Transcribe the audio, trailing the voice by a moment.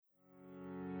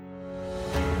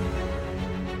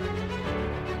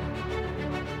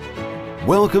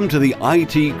Welcome to the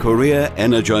IT Career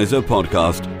Energizer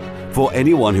podcast. For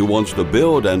anyone who wants to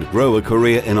build and grow a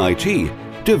career in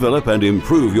IT, develop and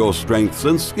improve your strengths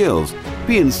and skills,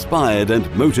 be inspired and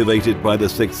motivated by the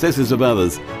successes of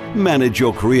others, manage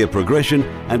your career progression,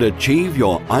 and achieve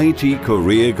your IT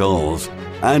career goals.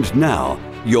 And now,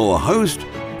 your host,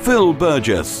 Phil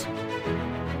Burgess.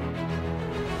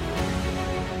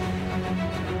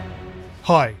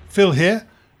 Hi, Phil here,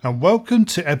 and welcome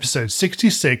to episode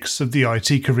 66 of the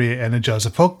IT Career Energizer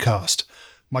podcast.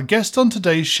 My guest on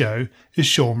today's show is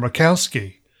Sean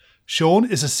Rakowski. Sean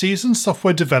is a seasoned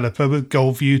software developer with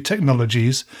Goldview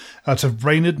Technologies out of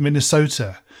Raynard,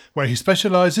 Minnesota, where he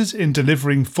specializes in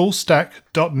delivering full-stack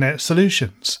 .NET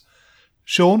solutions.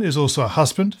 Sean is also a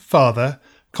husband, father,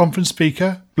 conference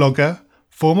speaker, blogger,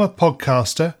 former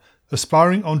podcaster,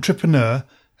 aspiring entrepreneur,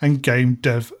 and game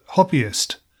dev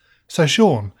hobbyist. So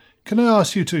Sean, can I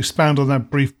ask you to expand on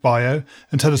that brief bio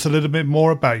and tell us a little bit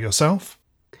more about yourself?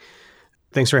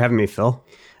 Thanks for having me, Phil.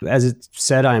 As it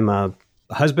said, I'm a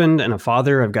husband and a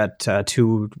father. I've got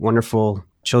two wonderful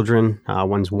children.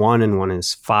 One's 1 and one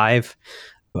is 5,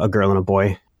 a girl and a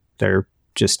boy. They're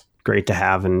just great to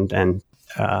have, and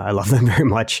I love them very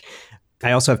much.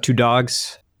 I also have 2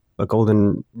 dogs, a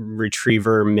golden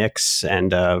retriever mix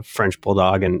and a French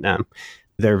bulldog, and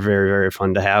they're very, very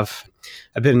fun to have.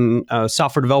 I've been a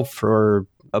software developer for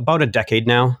about a decade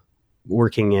now,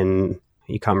 working in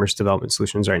e-commerce development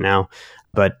solutions right now,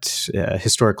 but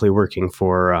historically working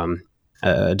for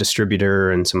a distributor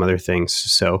and some other things.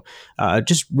 So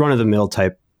just run-of-the-mill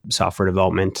type software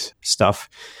development stuff.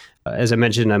 As I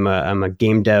mentioned, I'm a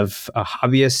game dev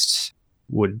hobbyist.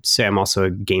 Would say I'm also a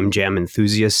game jam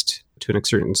enthusiast to a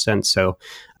certain sense. So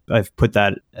I've put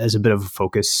that as a bit of a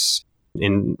focus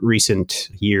in recent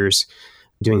years,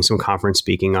 doing some conference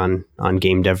speaking on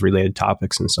game dev related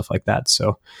topics and stuff like that.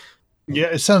 So yeah,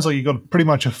 it sounds like you've got pretty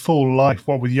much a full life,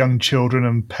 what with young children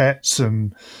and pets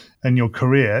and your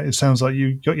career. It sounds like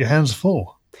you got your hands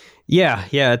full. Yeah,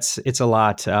 it's a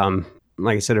lot.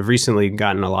 Like I said, I've recently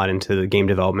gotten a lot into the game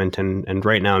development, and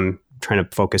right now I'm trying to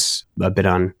focus a bit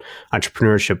on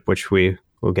entrepreneurship, which we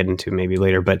will get into maybe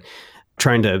later. But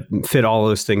trying to fit all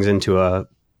those things into a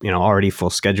already full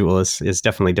schedule is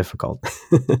definitely difficult.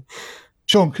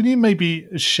 Sean, can you maybe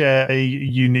share a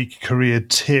unique career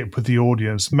tip with the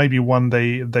audience? Maybe one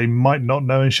they might not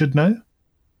know and should know?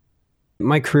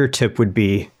 My career tip would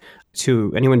be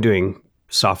to anyone doing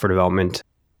software development,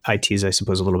 IT is, I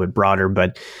suppose, a little bit broader,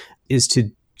 but is to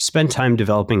spend time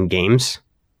developing games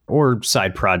or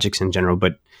side projects in general.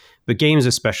 But games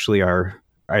especially are,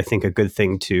 I think, a good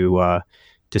thing to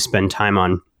spend time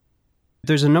on.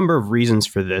 There's a number of reasons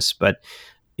for this, but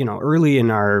early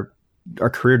in our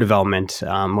career development,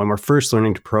 when we're first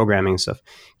learning to programming and stuff,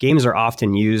 games are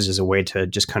often used as a way to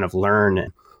just kind of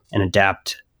learn and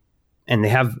adapt. And they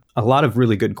have a lot of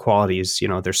really good qualities.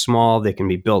 They're small, they can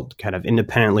be built kind of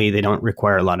independently, they don't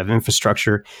require a lot of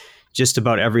infrastructure. Just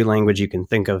about every language you can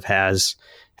think of has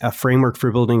a framework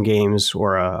for building games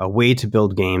or a way to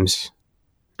build games.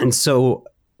 And so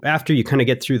after you kind of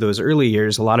get through those early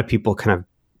years, a lot of people kind of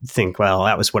think, well,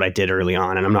 that was what I did early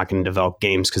on, and I'm not going to develop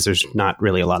games because there's not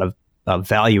really a lot of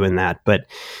value in that. But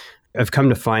I've come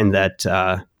to find that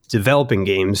developing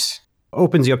games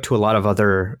opens you up to a lot of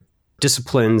other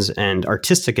disciplines and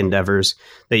artistic endeavors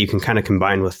that you can kind of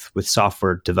combine with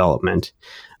software development,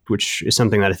 which is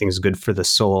something that I think is good for the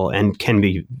soul and can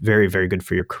be very, very good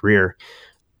for your career.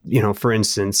 For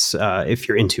instance, if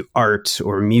you're into art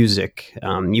or music,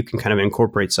 you can kind of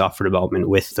incorporate software development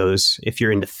with those. If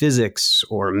you're into physics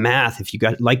or math, if you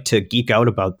like to geek out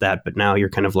about that, but now you're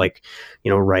kind of like,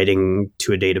 writing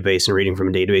to a database and reading from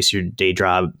a database, your day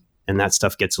job, and that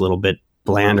stuff gets a little bit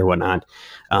bland or whatnot,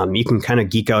 you can kind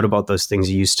of geek out about those things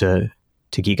you used to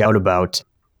geek out about.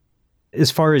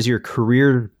 As far as your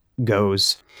career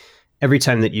goes, every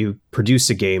time that you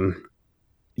produce a game,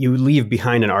 you leave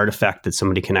behind an artifact that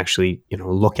somebody can actually,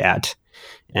 look at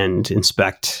and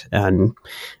inspect. And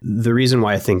the reason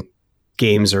why I think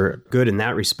games are good in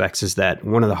that respect is that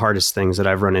one of the hardest things that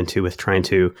I've run into with trying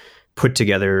to put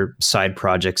together side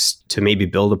projects to maybe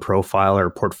build a profile or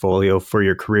a portfolio for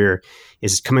your career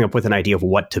is coming up with an idea of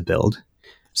what to build.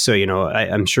 So,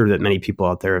 I'm sure that many people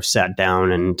out there have sat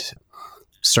down and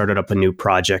started up a new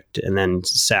project and then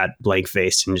sat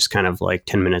blank-faced and just kind of like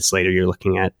 10 minutes later, you're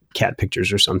looking at cat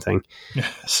pictures or something.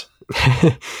 Yes.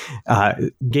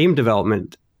 Game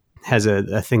development has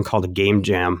a thing called a game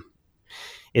jam.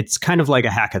 It's kind of like a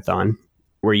hackathon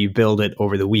where you build it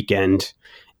over the weekend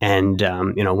and,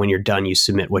 when you're done, you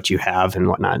submit what you have and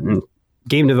whatnot. And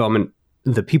game development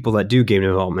the people that do game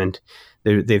development,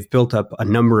 they've built up a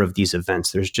number of these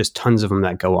events. There's just tons of them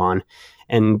that go on.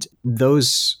 And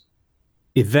those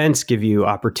events give you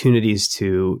opportunities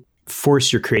to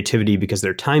force your creativity because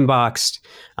they're time boxed.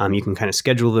 You can kind of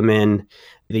schedule them in.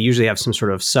 They usually have some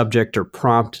sort of subject or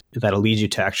prompt that'll lead you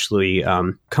to actually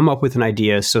come up with an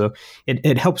idea. So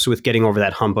it helps with getting over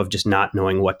that hump of just not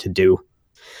knowing what to do.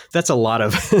 That's a lot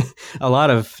of a lot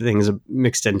of things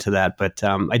mixed into that. But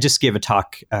I just gave a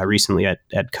talk recently at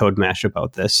CodeMash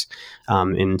about this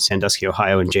in Sandusky,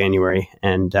 Ohio in January.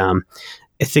 And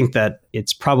I think that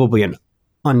it's probably an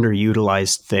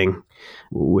underutilized thing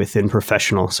within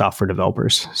professional software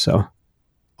developers. So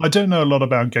I don't know a lot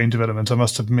about game development, I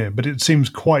must admit, but it seems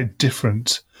quite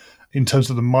different in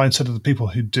terms of the mindset of the people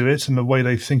who do it and the way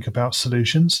they think about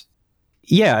solutions.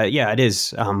 Yeah, it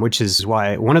is, which is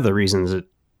why one of the reasons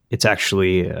it's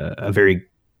actually a very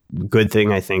good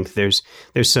thing. I think there's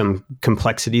some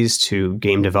complexities to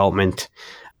game development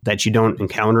that you don't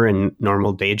encounter in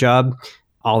normal day job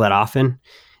all that often.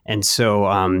 And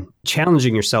so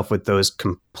challenging yourself with those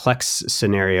complex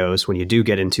scenarios when you do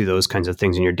get into those kinds of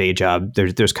things in your day job,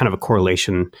 there's kind of a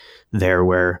correlation there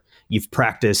where you've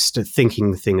practiced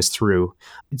thinking things through.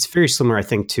 It's very similar, I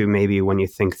think, to maybe when you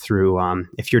think through,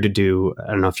 if you're to do, I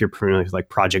don't know if you're familiar with like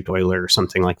Project Euler or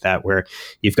something like that, where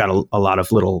you've got a lot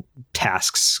of little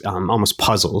tasks, almost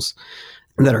puzzles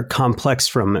that are complex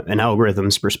from an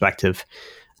algorithm's perspective.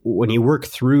 When you work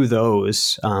through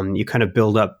those, you kind of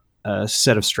build up a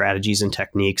set of strategies and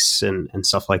techniques and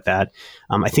stuff like that.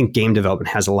 I think game development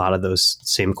has a lot of those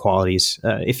same qualities.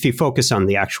 If you focus on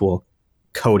the actual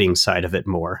coding side of it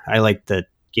more, I like the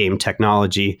game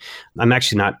technology. I'm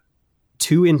actually not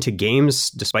too into games,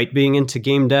 despite being into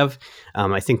game dev.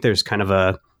 I think there's kind of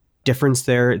a difference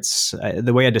there. It's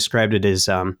the way I described it is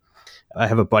I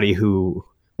have a buddy who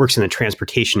works in the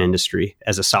transportation industry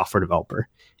as a software developer.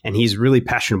 And he's really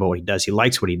passionate about what he does. He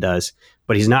likes what he does,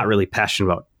 but he's not really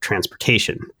passionate about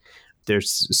transportation.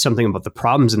 There's something about the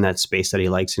problems in that space that he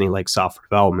likes, and he likes software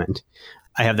development.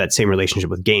 I have that same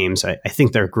relationship with games. I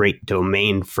think they're a great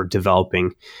domain for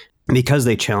developing because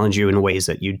they challenge you in ways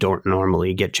that you don't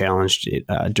normally get challenged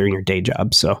during your day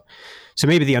job. So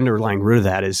maybe the underlying root of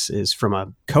that is from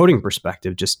a coding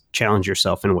perspective, just challenge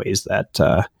yourself in ways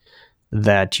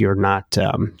that you're not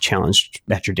challenged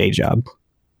at your day job.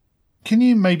 Can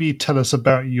you maybe tell us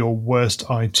about your worst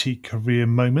IT career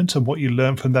moment and what you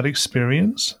learned from that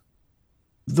experience?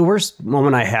 The worst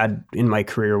moment I had in my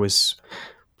career was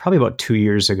probably about 2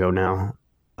 years ago now.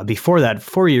 Before that,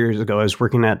 4 years ago, I was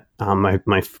working at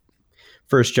my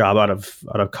first job out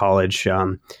of college.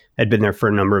 I'd been there for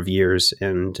a number of years,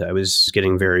 and I was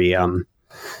getting very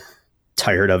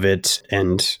tired of it.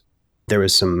 And there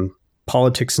was some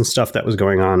politics and stuff that was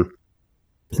going on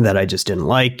that I just didn't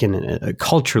like, and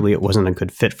culturally it wasn't a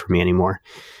good fit for me anymore.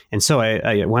 And so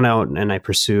I went out and I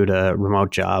pursued a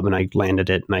remote job, and I landed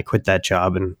it, and I quit that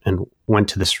job and went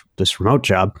to this remote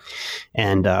job,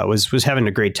 and was having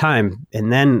a great time.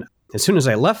 And then as soon as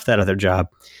I left that other job,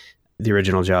 the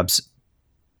original jobs,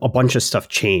 a bunch of stuff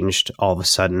changed all of a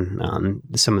sudden.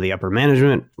 Some of the upper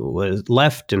management was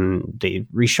left, and they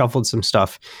reshuffled some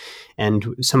stuff.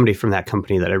 And somebody from that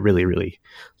company that I really, really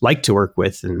like to work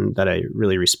with and that I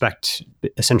really respect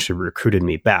essentially recruited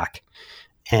me back.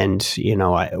 And,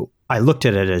 I looked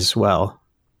at it as, well,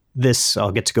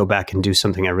 I'll get to go back and do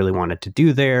something I really wanted to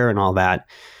do there and all that.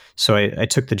 So I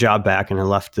took the job back, and I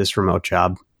left this remote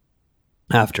job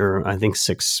after, I think,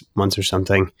 6 months or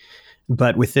something.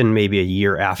 But within maybe a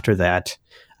year after that,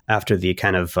 after the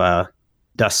kind of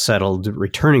dust settled,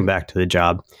 returning back to the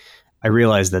job, I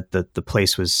realized that the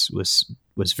place was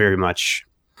very much,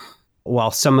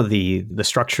 while some of the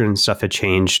structure and stuff had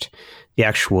changed, the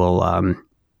actual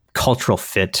cultural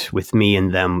fit with me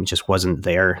and them just wasn't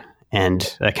there.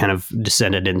 And I kind of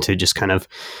descended into just kind of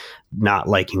not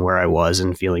liking where I was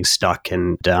and feeling stuck.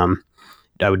 And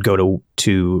I would go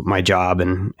to my job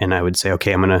and I would say,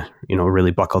 okay, I'm going to,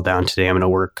 really buckle down today. I'm going to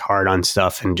work hard on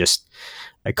stuff, and just,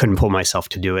 I couldn't pull myself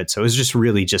to do it. So it was just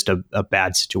really just a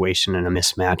bad situation and a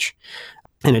mismatch.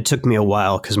 And it took me a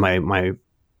while because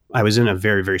I was in a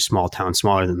very, very small town,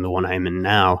 smaller than the one I'm in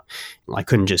now. I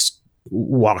couldn't just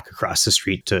walk across the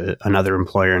street to another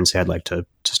employer and say, I'd like to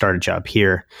start a job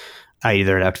here. I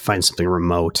either have to find something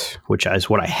remote, which is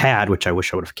what I had, which I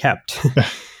wish I would have kept,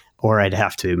 or I'd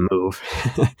have to move.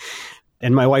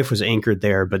 And my wife was anchored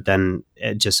there, but then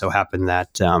it just so happened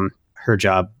that her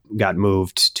job got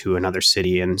moved to another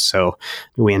city. And so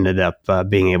we ended up I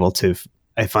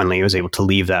finally was able to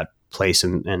leave that place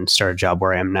and start a job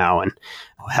where I am now, and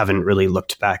haven't really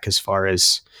looked back as far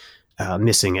as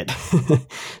missing it.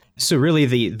 So really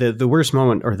the worst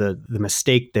moment or the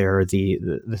mistake there, or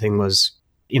the thing was,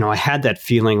 I had that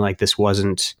feeling like this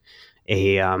wasn't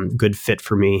a good fit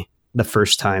for me the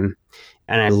first time.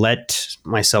 And I let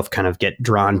myself kind of get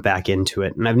drawn back into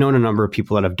it. And I've known a number of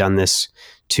people that have done this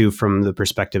too, from the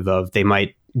perspective of they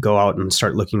might go out and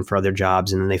start looking for other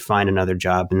jobs, and then they find another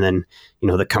job, and then,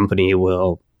 the company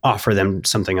will offer them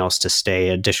something else to stay,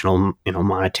 additional,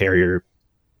 monetary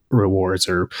rewards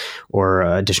or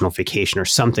additional vacation or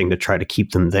something to try to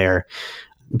keep them there.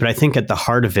 But I think at the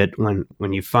heart of it,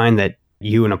 when you find that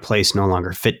you and a place no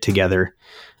longer fit together,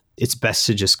 it's best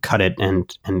to just cut it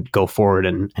and go forward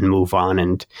and move on,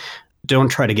 and don't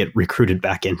try to get recruited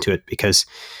back into it, because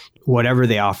whatever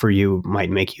they offer you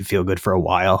might make you feel good for a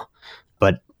while,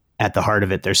 but at the heart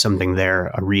of it, there's something there,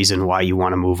 a reason why you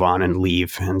want to move on and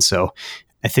leave. And so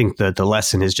I think that the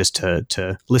lesson is just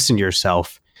to listen to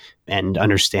yourself and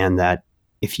understand that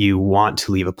if you want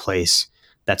to leave a place,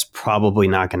 that's probably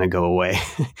not going to go away.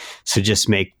 So just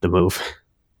make the move.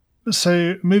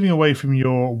 So moving away from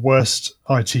your worst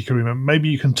IT career, maybe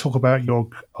you can talk about your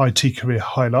IT career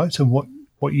highlight and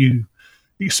what you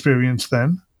experienced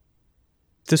then.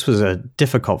 This was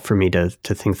difficult for me to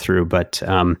think through, but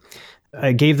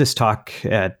I gave this talk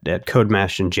at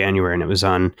CodeMash in January,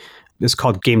 and it's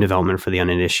called Game Development for the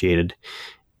Uninitiated.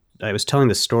 I was telling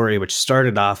the story, which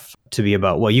started off to be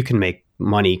about, well, you can make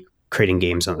money creating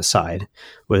games on the side,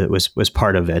 was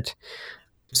part of it.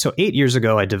 So 8 years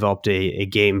ago, I developed a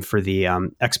game for the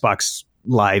Xbox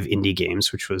Live indie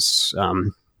games, which was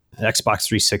Xbox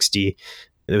 360.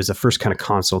 It was the first kind of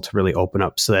console to really open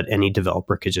up so that any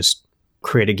developer could just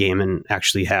create a game and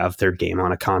actually have their game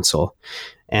on a console.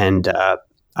 And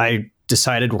I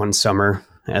decided one summer,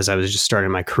 as I was just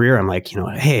starting my career, I'm like,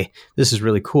 hey, this is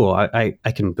really cool. I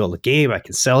can build a game. I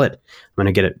can sell it. I'm going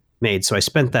to get it made. So I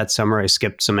spent that summer. I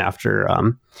skipped some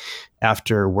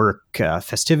after work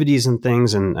festivities and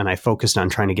things, and I focused on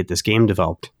trying to get this game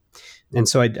developed. And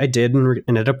so I did, and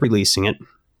ended up releasing it.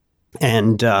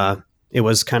 And it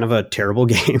was kind of a terrible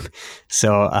game.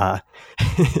 So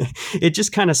it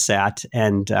just kind of sat,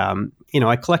 and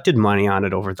I collected money on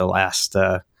it over the last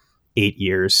 8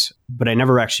 years, but I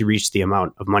never actually reached the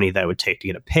amount of money that it would take to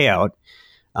get a payout.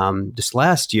 This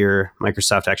last year,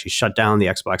 Microsoft actually shut down the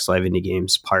Xbox Live Indie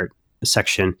Games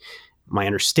section. My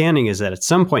understanding is that at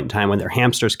some point in time, when their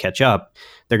hamsters catch up,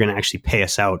 they're going to actually pay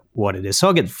us out what it is. So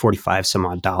I'll get $45 some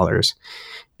odd.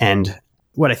 And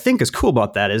what I think is cool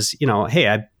about that is, hey,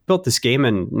 I built this game,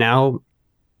 and now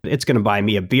it's going to buy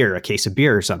me a case of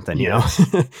beer or something,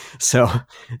 So,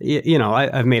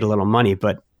 I've made a little money.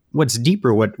 But what's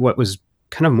deeper, what was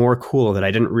kind of more cool that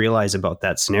I didn't realize about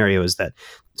that scenario is that,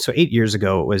 so 8 years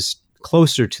ago, it was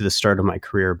closer to the start of my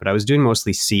career, but I was doing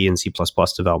mostly C and C++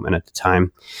 development at the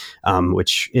time,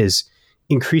 which is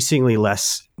increasingly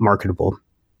less marketable.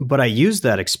 But I used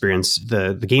that experience.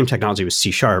 The game technology was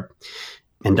C#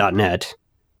 and .NET.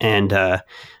 And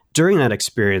during that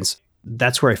experience,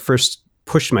 that's where I first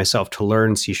pushed myself to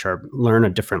learn C#, learn a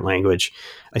different language.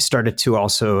 I started to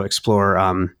also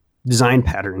explore design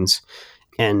patterns.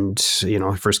 And,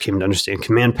 I first came to understand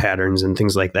command patterns and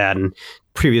things like that. And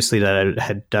previously that I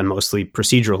had done mostly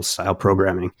procedural style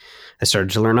programming. I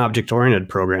started to learn object-oriented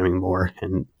programming more,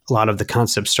 and a lot of the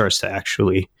concept starts to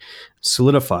actually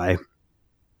solidify.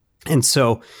 And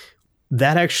so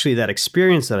that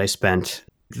experience that I spent,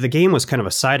 the game was kind of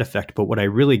a side effect, but what I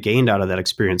really gained out of that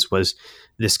experience was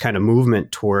this kind of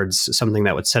movement towards something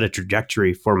that would set a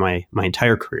trajectory for my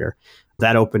entire career.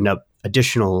 That opened up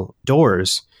additional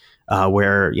doors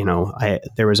where,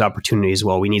 there was opportunities.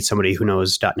 Well, we need somebody who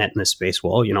knows .NET in this space.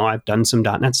 Well, I've done some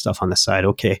 .NET stuff on the side.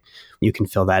 Okay, you can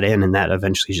fill that in. And that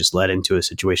eventually just led into a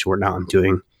situation where now I'm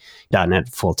doing .NET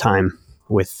full time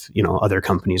with, other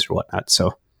companies or whatnot.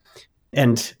 So,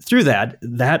 and through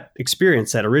that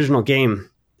experience, that original game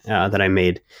that I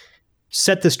made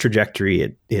set this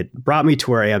trajectory. It brought me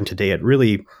to where I am today. It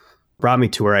really brought me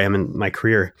to where I am in my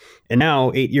career. And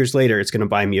now 8 years later, it's going to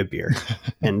buy me a beer.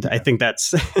 And I think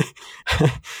that's,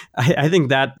 I think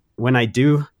that when I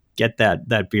do get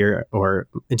that beer, or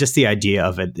just the idea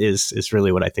of it is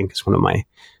really what I think is one of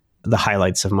the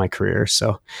highlights of my career.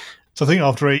 So I think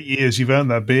after 8 years, you've earned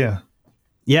that beer.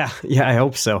 Yeah, I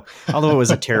hope so. Although it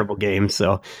was a terrible game.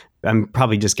 So I'm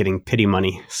probably just getting pity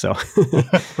money. So,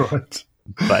 right.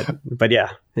 But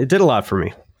yeah, it did a lot for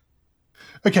me.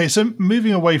 Okay, so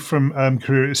moving away from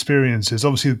career experiences,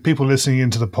 obviously people listening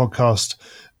into the podcast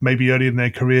may be early in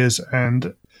their careers,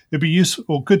 and it'd be useful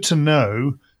or good to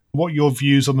know what your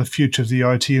views on the future of the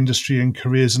IT industry and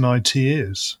careers in IT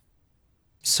is.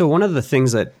 So one of the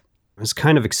things that was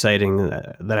kind of exciting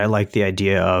that I like the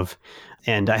idea of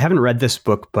And I haven't read this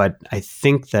book, but I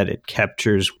think that it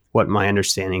captures what my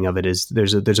understanding of it is.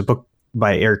 There's a book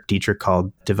by Eric Dietrich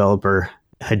called Developer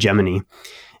Hegemony.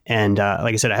 And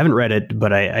like I said, I haven't read it,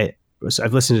 but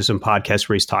I've listened to some podcasts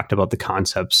where he's talked about the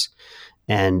concepts,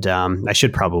 and I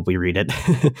should probably read it.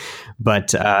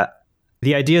 But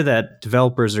the idea that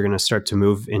developers are going to start to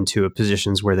move into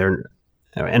positions where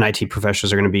and IT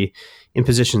professionals are going to be in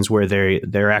positions where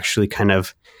they're actually kind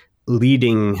of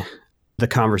leading the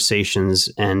conversations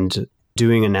and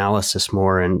doing analysis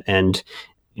more and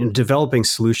developing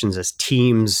solutions as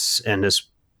teams and as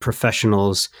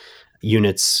professionals,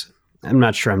 units. I'm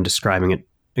not sure I'm describing it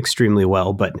extremely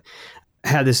well, but I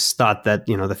had this thought that,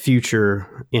 the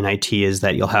future in IT is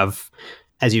that you'll have,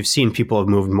 as you've seen, people have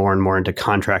moved more and more into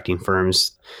contracting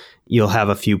firms. You'll have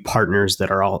a few partners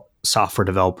that are all software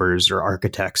developers or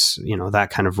architects, that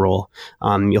kind of role.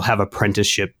 You'll have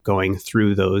apprenticeship going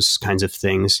through those kinds of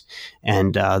things,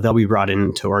 and they'll be brought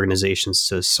into organizations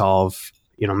to solve,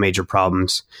 major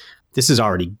problems. This is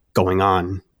already going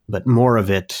on, but more of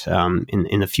it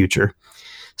in the future.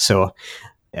 So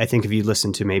I think if you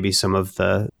listen to maybe some of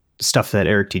the stuff that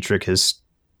Eric Dietrich has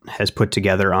put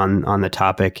together on the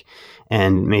topic,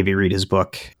 and maybe read his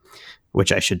book,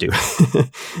 which I should do.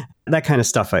 That kind of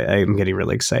stuff I'm getting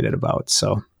really excited about.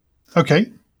 So,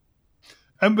 okay.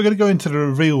 And we're going to go into the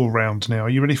reveal round now. Are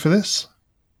you ready for this?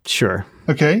 Sure.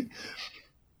 Okay.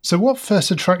 So what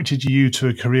first attracted you to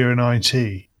a career in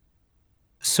IT?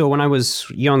 So when I was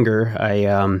younger,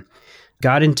 I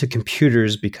got into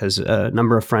computers because a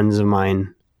number of friends of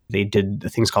mine, they did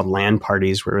things called LAN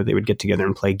parties where they would get together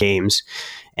and play games.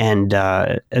 And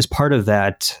as part of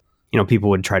that, people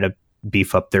would try to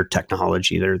beef up their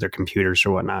technology, their computers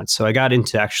or whatnot. So I got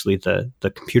into actually the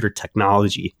computer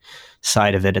technology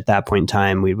side of it. At that point in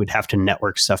time, we would have to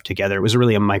network stuff together. It was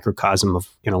really a microcosm of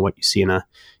what you see in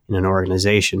an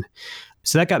organization.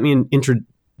 So that got me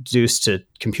introduced to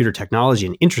computer technology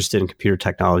and interested in computer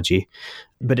technology,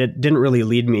 but it didn't really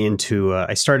lead me into.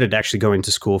 I started actually going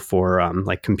to school for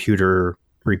like computer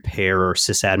repair or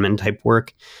sysadmin type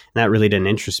work. And that really didn't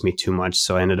interest me too much.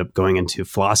 So I ended up going into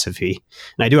philosophy.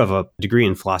 And I do have a degree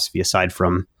in philosophy aside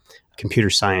from computer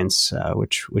science,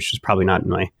 which is probably not in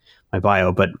my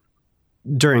bio. But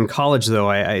during college,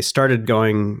 though, I started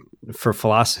going for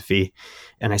philosophy.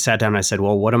 And I sat down and I said,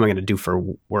 well, what am I going to do for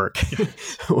work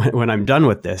when I'm done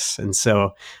with this? And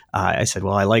so I said,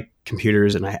 well, I like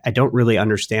computers and I don't really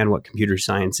understand what computer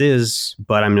science is,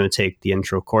 but I'm going to take the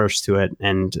intro course to it.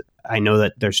 And I know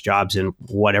that there's jobs in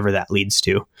whatever that leads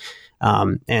to.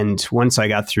 And once I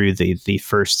got through the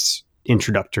first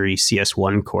introductory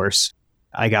CS1 course,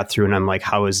 I got through and I'm like,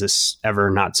 how is this ever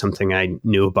not something I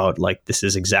knew about? Like, this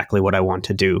is exactly what I want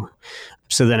to do.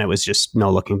 So then it was just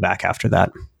no looking back after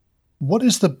that. What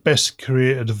is the best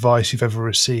career advice you've ever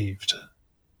received?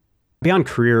 Beyond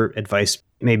career advice,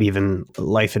 maybe even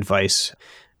life advice.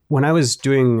 When I was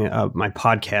doing my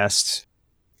podcast,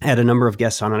 I had a number of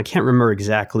guests on, and I can't remember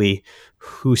exactly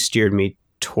who steered me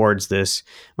towards this.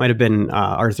 It might have been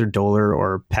Arthur Doler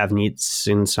or Pavneet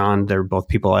Sinsan. They're both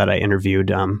people that I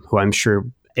interviewed, who I'm sure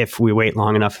if we wait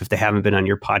long enough, if they haven't been on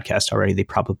your podcast already, they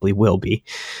probably will be.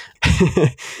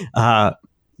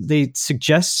 They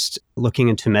suggest looking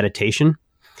into meditation.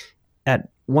 At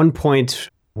one point,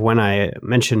 when I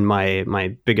mentioned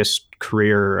my biggest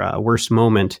career worst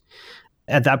moment,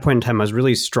 at that point in time, I was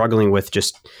really struggling with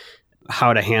just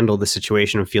how to handle the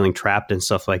situation of feeling trapped and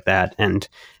stuff like that. And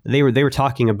they were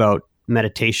talking about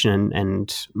meditation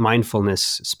and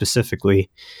mindfulness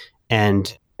specifically.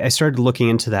 And I started looking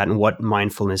into that and what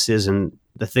mindfulness is. And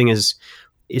the thing is,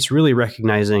 it's really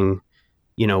recognizing,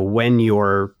 when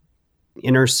your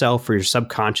inner self or your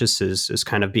subconscious is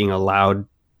kind of being allowed,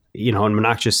 and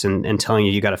obnoxious and telling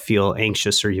you got to feel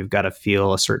anxious or you've got to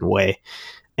feel a certain way,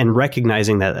 and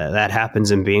recognizing that happens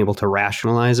and being able to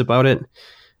rationalize about it.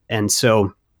 And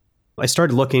so I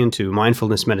started looking into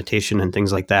mindfulness meditation and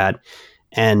things like that.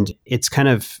 And it's kind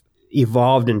of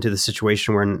evolved into the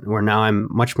situation where now I'm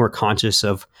much more conscious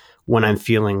of when I'm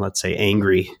feeling, let's say,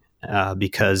 angry,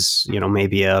 because,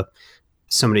 maybe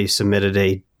somebody submitted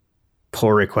a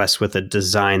pull request with a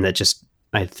design that just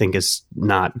I think is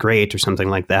not great or something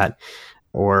like that.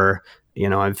 Or,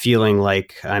 I'm feeling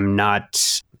like I'm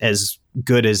not as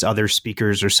good as other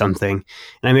speakers or something.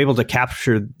 And I'm able to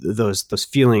capture those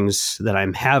feelings that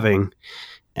I'm having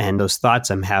and those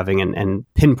thoughts I'm having and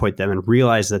pinpoint them and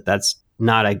realize that that's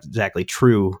not exactly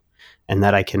true, and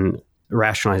that I can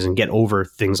rationalize and get over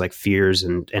things like fears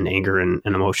and anger and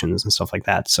emotions and stuff like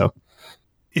that. So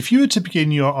if you were to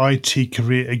begin your IT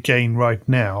career again right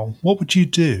now, what would you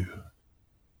do?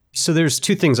 So there's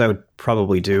two things I would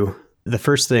probably do. The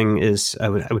first thing is I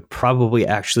would probably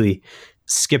actually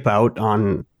skip out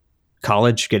on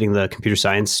college, getting the computer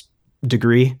science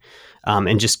degree,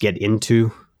 and just get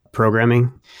into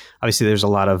programming. Obviously, there's a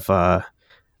lot of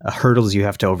hurdles you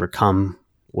have to overcome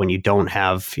when you don't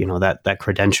have, that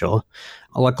credential.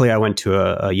 Luckily, I went to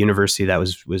a university that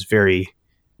was very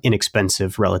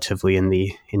inexpensive relatively in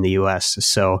the US,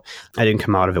 so I didn't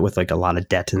come out of it with like a lot of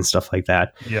debt and stuff like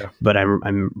that. Yeah. But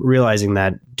I'm realizing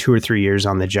that 2 or 3 years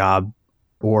on the job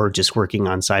or just working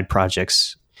on side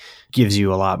projects gives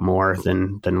you a lot more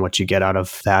than what you get out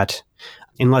of that,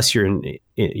 unless you're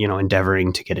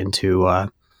endeavoring to get into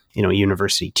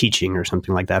university teaching or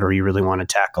something like that, or you really want to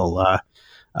tackle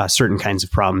certain kinds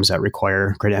of problems that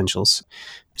require credentials.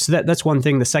 So that's one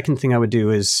thing. The second thing I would do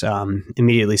is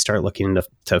immediately start looking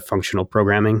into functional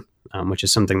programming, which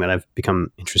is something that I've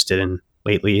become interested in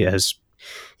lately, as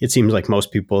it seems like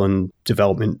most people in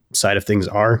development side of things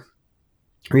are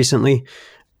recently.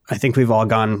 I think we've all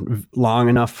gone long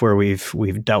enough where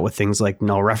we've dealt with things like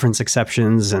null reference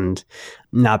exceptions and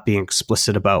not being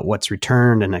explicit about what's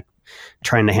returned, and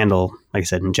trying to handle, like I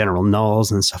said, in general,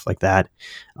 nulls and stuff like that.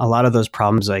 A lot of those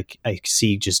problems I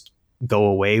see just go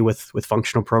away with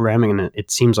functional programming, and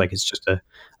it seems like it's just a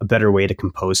better way to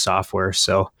compose software.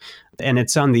 So, and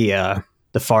it's on the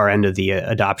far end of the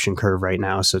adoption curve right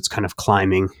now, so it's kind of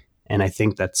climbing. And I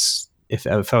think that's, if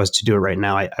I was to do it right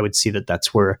now, I would see that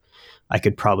that's where I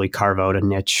could probably carve out a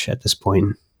niche at this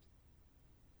point.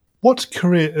 What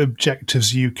career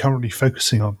objectives are you currently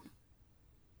focusing on?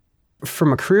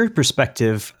 From a career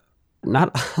perspective,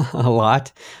 not a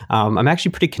lot. I'm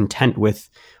actually pretty content with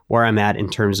where I'm at in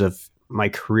terms of my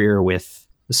career with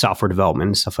software development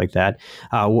and stuff like that.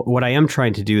 What I am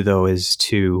trying to do, though, is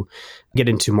to get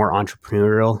into more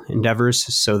entrepreneurial endeavors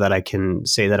so that I can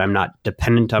say that I'm not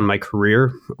dependent on my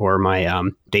career or my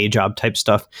day job type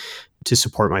stuff to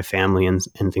support my family and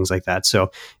things like that.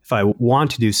 So if I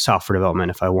want to do software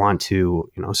development, if I want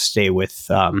to, stay with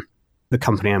the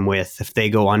company I'm with, if they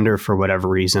go under for whatever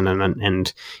reason, and I'm going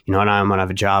to have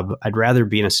a job, I'd rather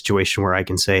be in a situation where I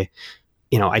can say,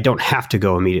 I don't have to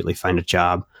go immediately find a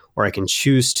job, or I can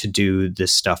choose to do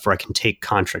this stuff, or I can take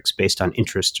contracts based on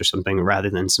interest or something rather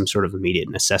than some sort of immediate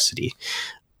necessity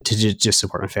to just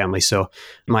support my family. So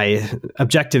my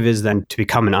objective is then to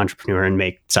become an entrepreneur and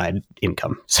make side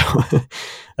income. So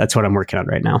that's what I'm working on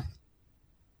right now.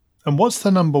 And what's the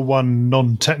number one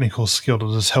non-technical skill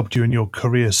that has helped you in your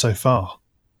career so far?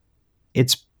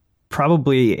 It's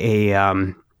probably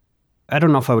I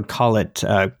don't know if I would call it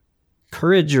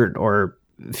courage or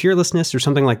fearlessness or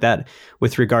something like that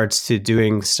with regards to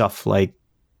doing stuff like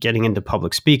getting into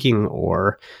public speaking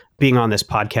or being on this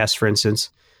podcast, for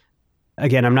instance.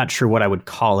 Again, I'm not sure what I would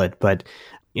call it, but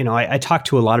I talk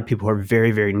to a lot of people who are very,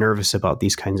 very nervous about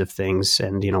these kinds of things.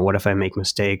 And, what if I make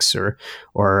mistakes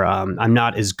or I'm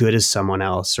not as good as someone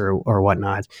else or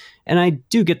whatnot. And I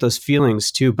do get those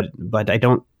feelings too, but I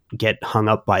don't get hung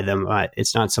up by them.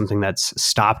 It's not something that's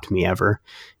stopped me ever.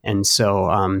 And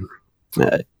so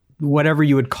whatever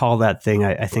you would call that thing,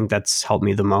 I think that's helped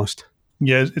me the most.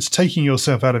 Yeah, it's taking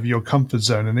yourself out of your comfort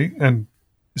zone and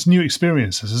it's new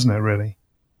experiences, isn't it, really?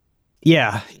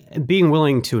 Yeah, being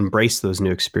willing to embrace those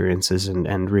new experiences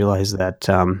and realize that,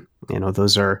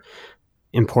 those are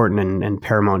important and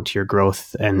paramount to your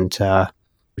growth and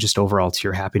just overall to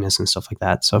your happiness and stuff like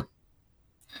that. So,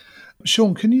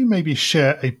 Sean, can you maybe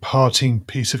share a parting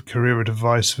piece of career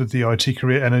advice with the IT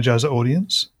Career Energizer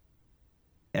audience?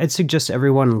 I'd suggest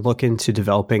everyone look into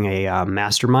developing a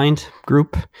mastermind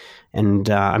group. And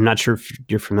I'm not sure if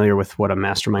you're familiar with what a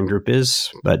mastermind group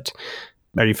is, but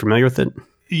are you familiar with it?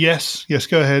 Yes,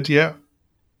 go ahead, yeah.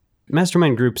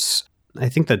 Mastermind groups, I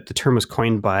think that the term was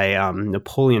coined by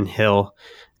Napoleon Hill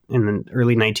in the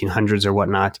early 1900s or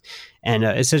whatnot. And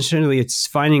essentially it's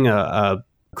finding a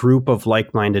group of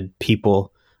like-minded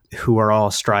people who are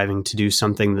all striving to do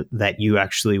something that you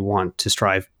actually want to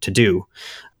strive to do.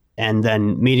 And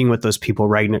then meeting with those people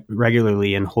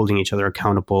regularly and holding each other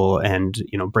accountable and,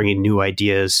 bringing new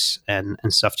ideas and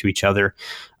stuff to each other.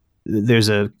 There's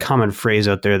a common phrase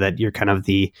out there that you're kind of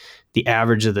the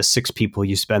average of the 6 people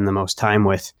you spend the most time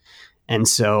with. And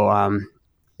so,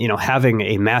 having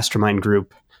a mastermind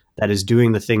group that is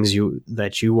doing the things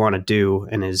that you want to do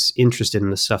and is interested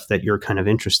in the stuff that you're kind of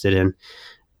interested in,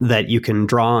 that you can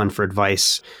draw on for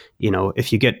advice.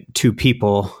 If you get 2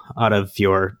 people out of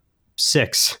your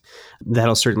 6,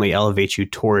 that'll certainly elevate you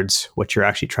towards what you're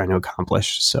actually trying to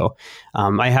accomplish. So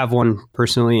I have one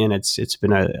personally, and it's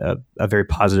been a very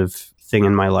positive thing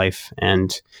in my life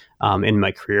and in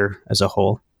my career as a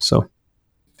whole. So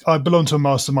I belong to a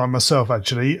mastermind myself,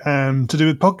 actually, to do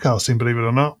with podcasting, believe it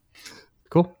or not.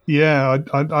 Cool. Yeah,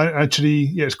 I actually,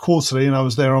 it's quarterly and I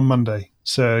was there on Monday.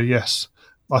 So yes,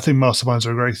 I think masterminds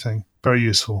are a great thing. Very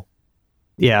useful.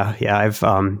 Yeah. I've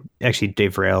actually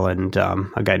Dave Rail and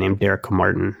a guy named Derek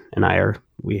Martin and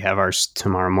we have ours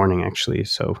tomorrow morning actually.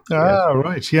 So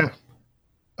right, yeah.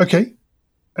 Okay.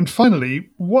 And finally,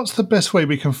 what's the best way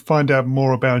we can find out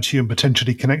more about you and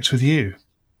potentially connect with you?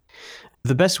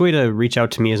 The best way to reach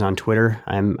out to me is on Twitter.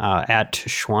 I'm at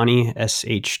Shwany,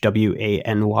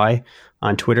 SHWANY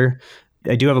on Twitter.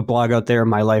 I do have a blog out there,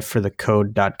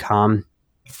 mylifeforthecode.com.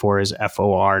 4 is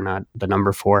FOR, not the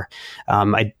number 4.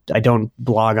 I don't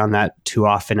blog on that too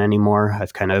often anymore.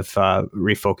 I've kind of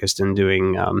refocused in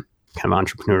doing kind of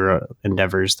entrepreneurial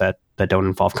endeavors that don't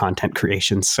involve content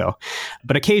creation. So,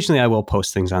 but occasionally I will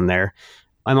post things on there.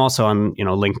 I'm also on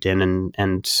LinkedIn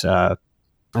and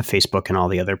Facebook and all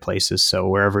the other places. So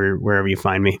wherever you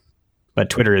find me, but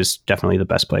Twitter is definitely the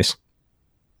best place.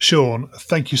 Sean,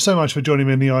 thank you so much for joining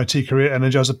me in the IT Career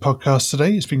Energizer podcast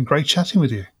today. It's been great chatting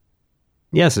with you.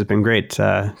 Yes, it's been great.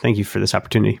 Thank you for this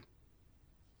opportunity.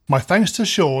 My thanks to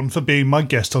Sean for being my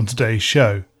guest on today's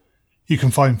show. You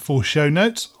can find full show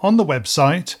notes on the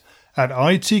website at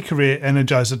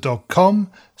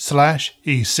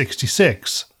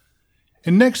itcareerenergizer.com/E66.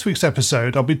 In next week's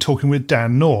episode, I'll be talking with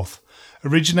Dan North,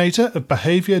 originator of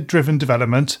behaviour-driven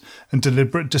development and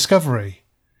deliberate discovery.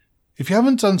 If you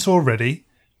haven't done so already,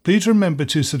 please remember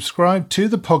to subscribe to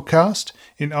the podcast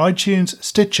in iTunes,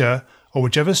 Stitcher, or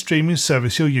whichever streaming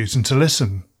service you're using to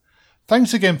listen.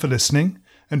 Thanks again for listening,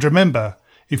 and remember,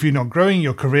 if you're not growing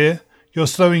your career, you're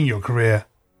slowing your career.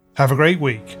 Have a great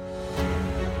week.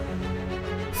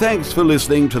 Thanks for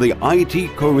listening to the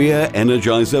IT Career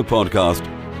Energizer podcast.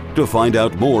 To find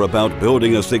out more about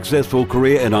building a successful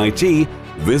career in IT,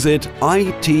 visit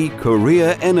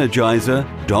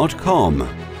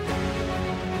itcareerenergizer.com.